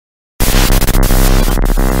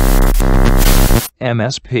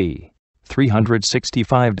MsP,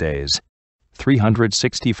 365 days,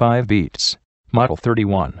 365 beats, Model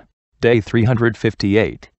 31, Day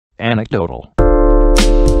 358, Anecdotal.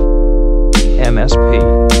 MsP.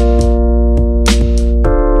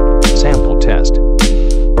 Sample test.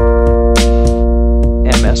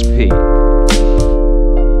 MsP.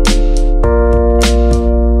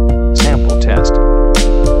 Sample test.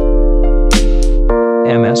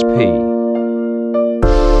 MsP.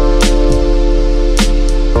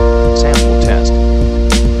 Sample test.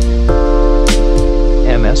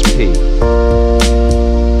 MsP.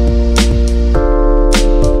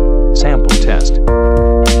 Sample test.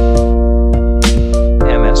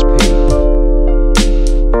 MsP.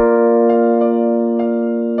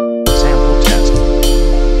 Sample test.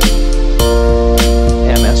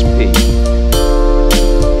 MsP.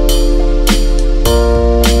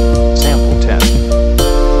 Sample test.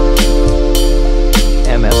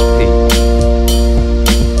 MsP.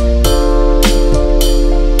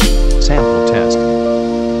 Sample test.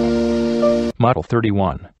 Model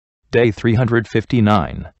 31, Day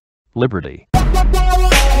 359, Liberty.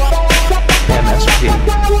 MsP.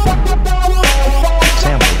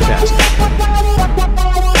 Sample test.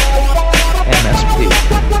 MsP.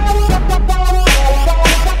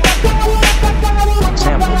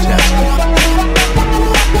 Sample test.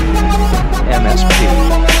 MsP.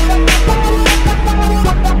 Sample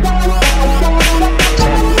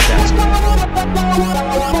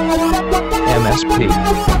test. MsP.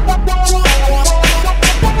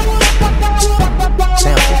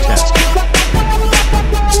 Sample test. MsP. Sample test.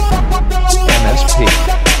 MsP.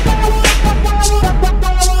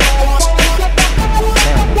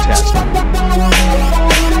 Sample test.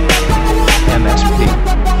 MsP.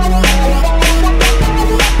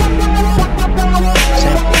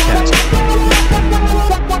 Sample test. MsP. Sample test. MsP.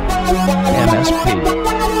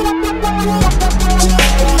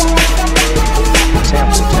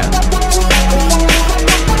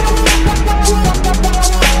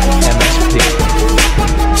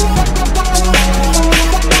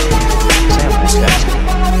 Sample test.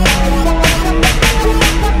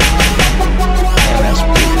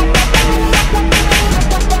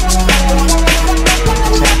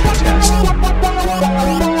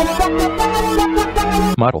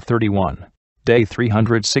 Model 31, Day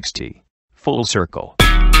 360, Full Circle.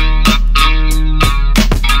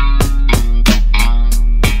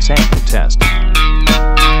 Sample test.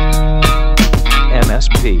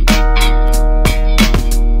 MsP.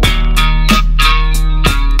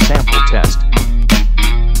 Sample test.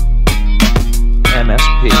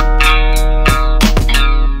 MsP.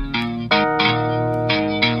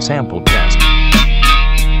 Sample test.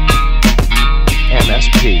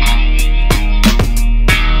 MsP.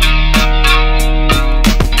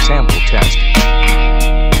 Sample test.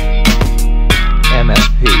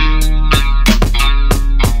 MsP.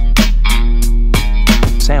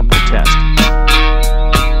 Sample test.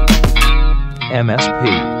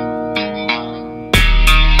 MsP.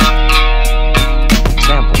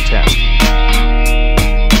 Sample test.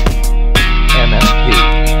 MsP.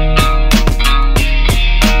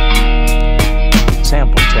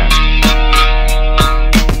 Sample test.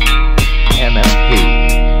 MsP.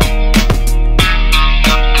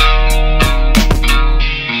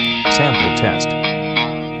 Sample test.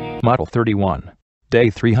 Model 31, Day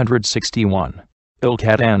 361,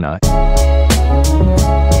 Ilkatana.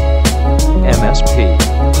 MsP.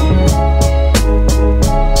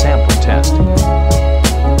 Sample test.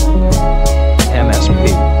 MsP.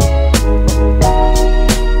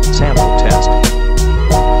 Sample test.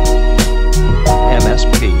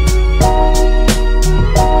 MsP.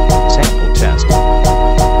 Sample test.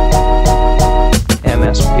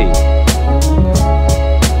 MsP.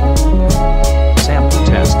 Sample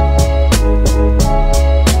test.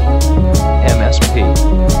 MsP.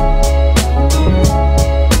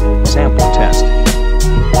 Sample test.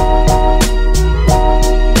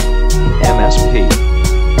 MsP.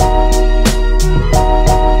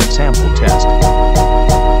 Sample test.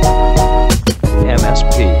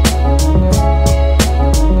 MsP.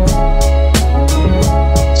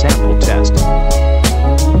 Sample test.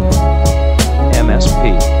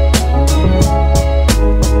 MsP.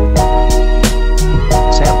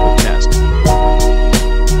 Sample test.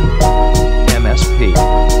 MsP.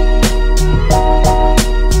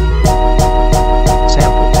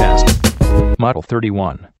 Sample test. Model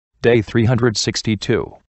 31, Day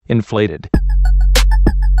 362, Inflated.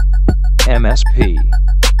 MsP.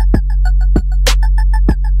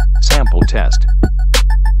 Sample test.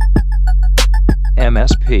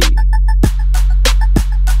 MsP.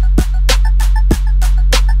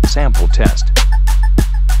 Sample test.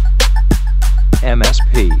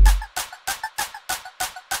 MsP.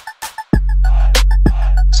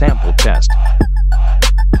 Sample test.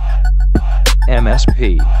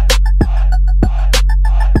 MsP.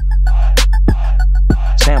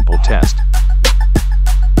 Sample test.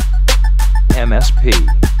 MsP.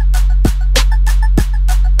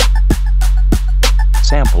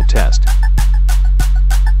 Sample test.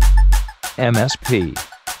 MsP.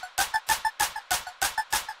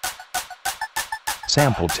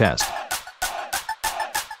 Sample test.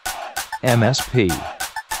 MsP.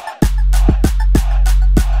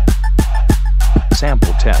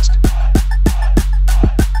 Sample test.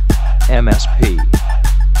 MsP.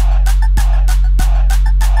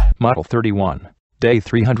 Model 31, day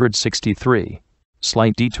 363.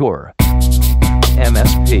 Slight detour.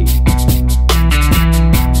 MsP.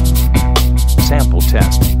 Sample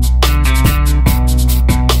test.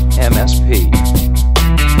 MsP.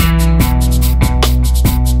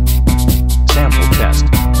 Sample test.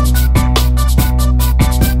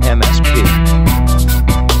 MsP.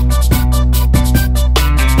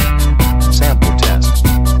 Sample test.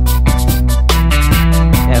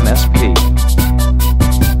 MsP.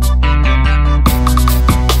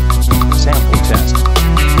 Sample test.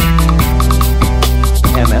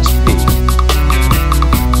 MsP.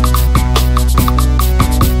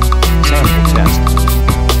 Sample test.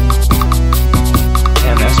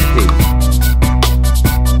 MsP.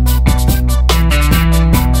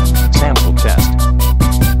 Sample test.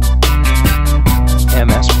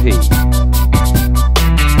 MsP.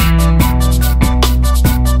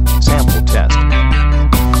 Sample test.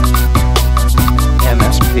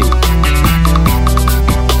 MsP.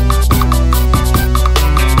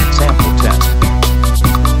 Sample test.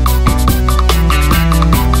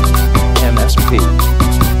 MsP.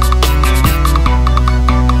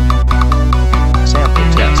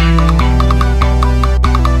 Sample test.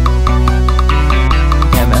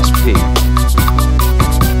 MsP.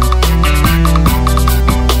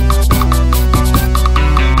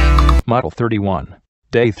 Model 31,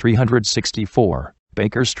 day 364,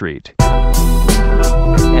 Baker Street.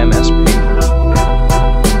 MsP.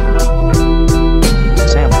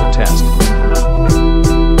 Sample test.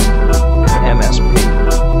 MsP.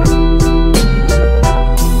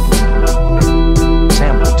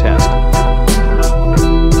 Sample test.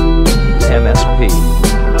 MsP.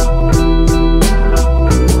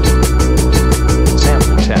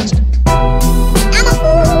 Sample test.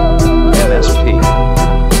 MsP.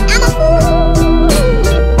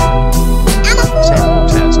 Sample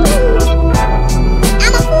test.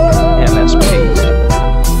 MsP.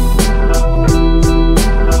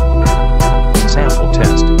 Sample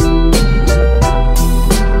test.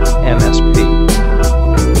 MsP.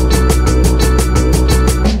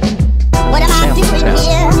 What am I Sample doing test.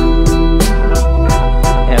 here?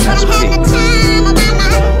 I'm having MsP. the time of my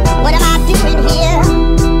life. What am I doing here?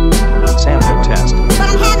 Sample test. But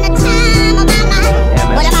I'm having the time of my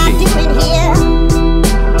life. What am I MsP. doing here?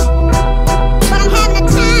 But I'm having the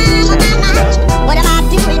time of my Sample life. test. What am I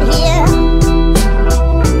doing here?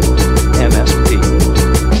 MsP.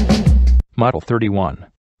 Model 31,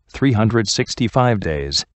 365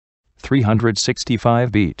 days,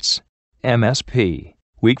 365 beats. MsP.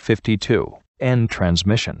 Week 52. End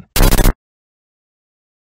transmission.